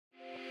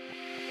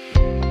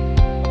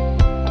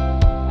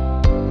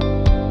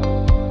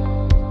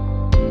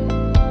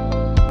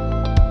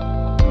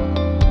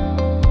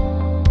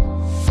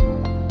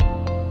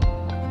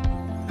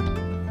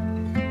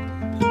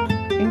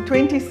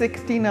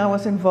2016, I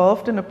was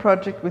involved in a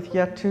project with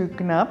Yatu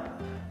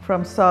Gnap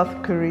from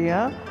South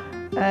Korea,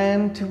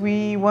 and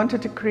we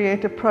wanted to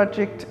create a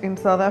project in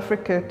South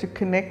Africa to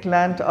connect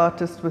land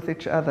artists with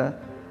each other.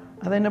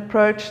 I then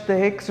approached the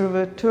Hex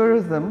River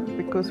Tourism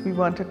because we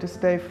wanted to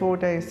stay 4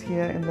 days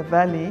here in the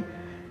valley,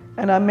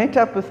 and I met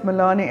up with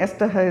Melanie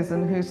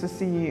Esterhuizen, who's the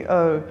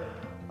CEO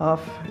of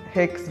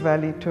Hex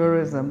Valley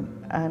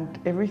Tourism, and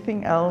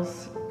everything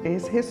else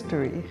is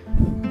history.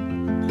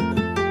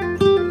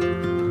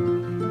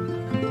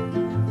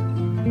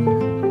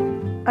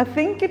 I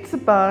think it's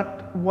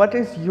about what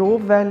is your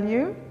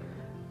value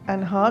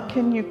and how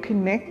can you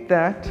connect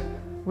that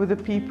with the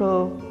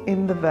people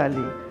in the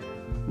valley.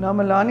 Now,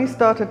 Melanie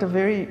started a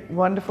very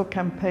wonderful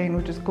campaign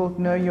which is called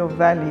Know Your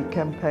Valley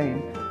campaign,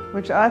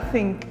 which I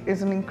think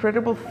is an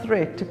incredible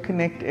thread to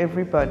connect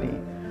everybody.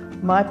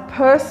 My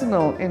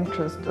personal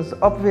interest is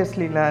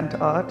obviously land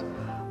art,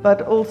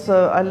 but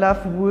also I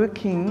love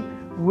working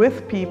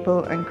with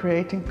people and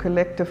creating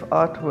collective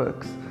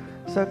artworks.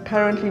 So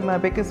currently my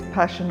biggest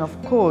passion, of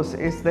course,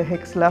 is the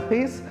Hex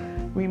Lappies.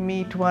 We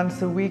meet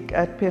once a week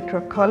at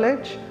Petra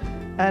College,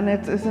 and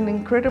it is an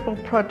incredible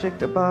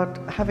project about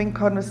having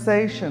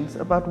conversations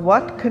about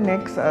what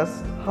connects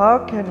us,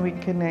 how can we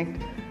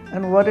connect,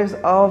 and what is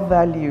our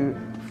value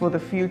for the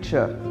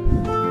future.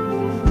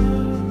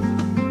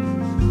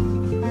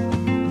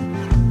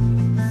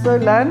 So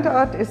land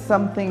art is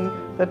something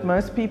that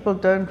most people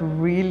don't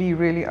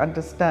really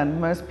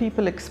understand. Most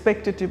people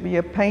expect it to be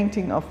a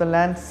painting of the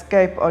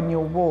landscape on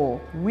your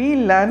wall. We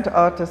land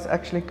artists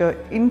actually go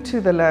into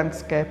the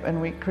landscape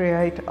and we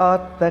create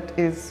art that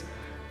is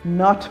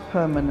not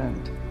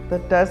permanent,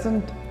 that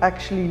doesn't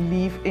actually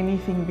leave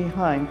anything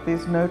behind.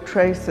 There's no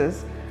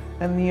traces,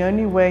 and the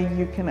only way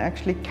you can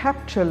actually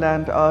capture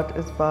land art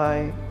is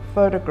by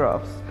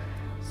photographs.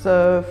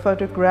 So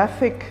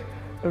photographic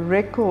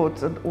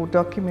records or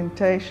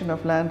documentation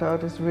of land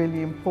art is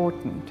really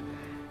important.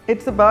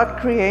 It's about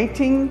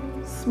creating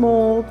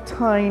small,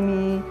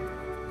 tiny,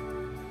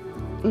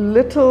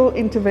 little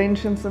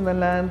interventions in the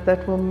land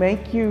that will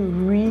make you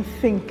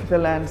rethink the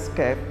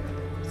landscape.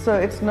 So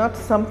it's not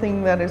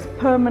something that is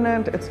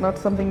permanent, it's not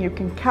something you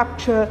can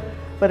capture,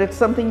 but it's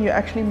something you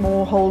actually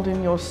more hold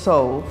in your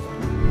soul.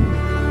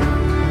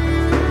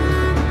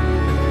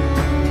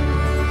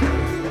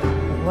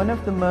 One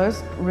of the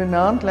most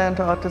renowned land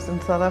artists in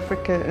South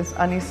Africa is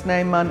Annie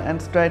Snyman and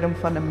Strydom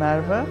van der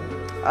Merwe.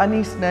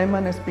 Annie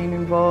Snyman has been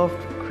involved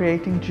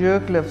creating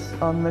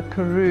geoglyphs on the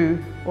Karoo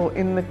or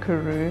in the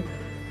Karoo,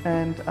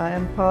 and I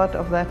am part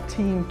of that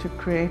team to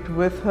create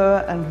with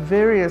her and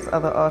various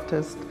other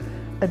artists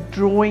a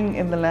drawing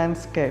in the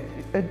landscape.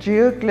 A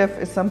geoglyph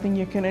is something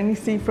you can only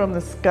see from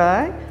the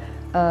sky.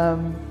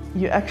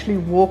 You actually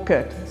walk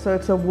it, so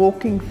it's a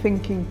walking,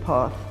 thinking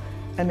path,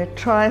 and it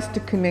tries to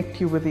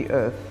connect you with the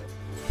earth.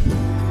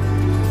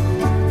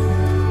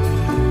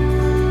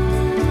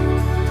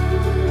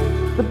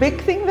 The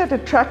big thing that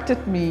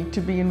attracted me to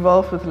be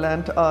involved with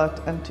land art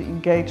and to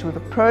engage with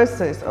the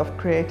process of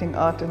creating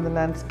art in the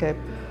landscape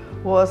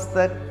was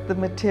that the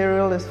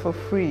material is for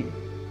free.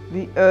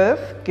 The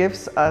earth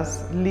gives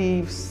us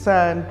leaves,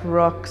 sand,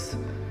 rocks,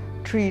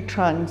 tree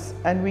trunks,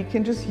 and we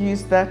can just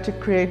use that to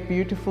create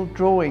beautiful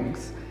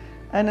drawings.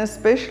 And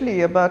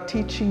especially about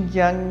teaching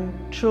young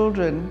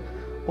children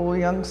or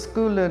young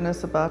school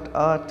learners about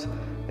art.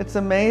 It's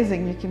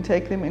amazing. You can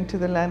take them into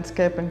the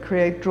landscape and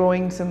create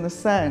drawings in the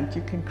sand.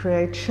 You can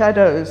create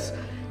shadows.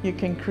 You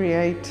can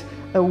create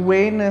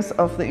awareness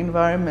of the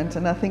environment,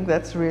 and I think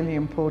that's really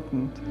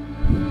important.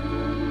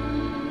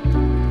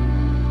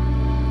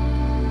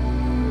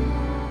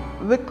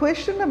 The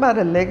question about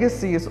a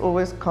legacy is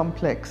always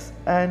complex,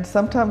 and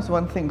sometimes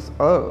one thinks,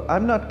 oh,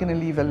 I'm not going to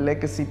leave a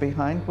legacy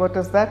behind. What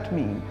does that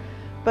mean?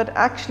 But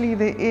actually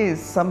there is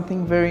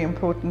something very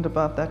important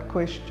about that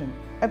question.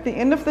 At the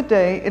end of the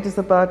day, it is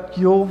about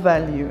your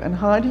value, and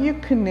how do you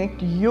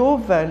connect your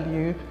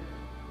value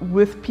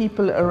with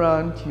people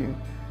around you.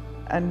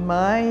 And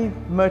my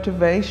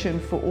motivation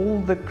for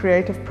all the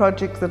creative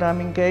projects that I'm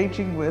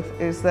engaging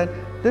with is that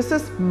this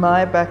is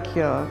my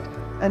backyard,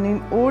 and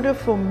in order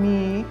for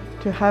me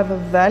to have a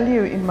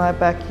value in my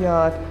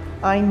backyard,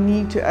 I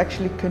need to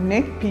actually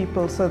connect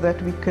people so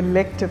that we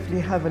collectively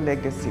have a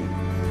legacy.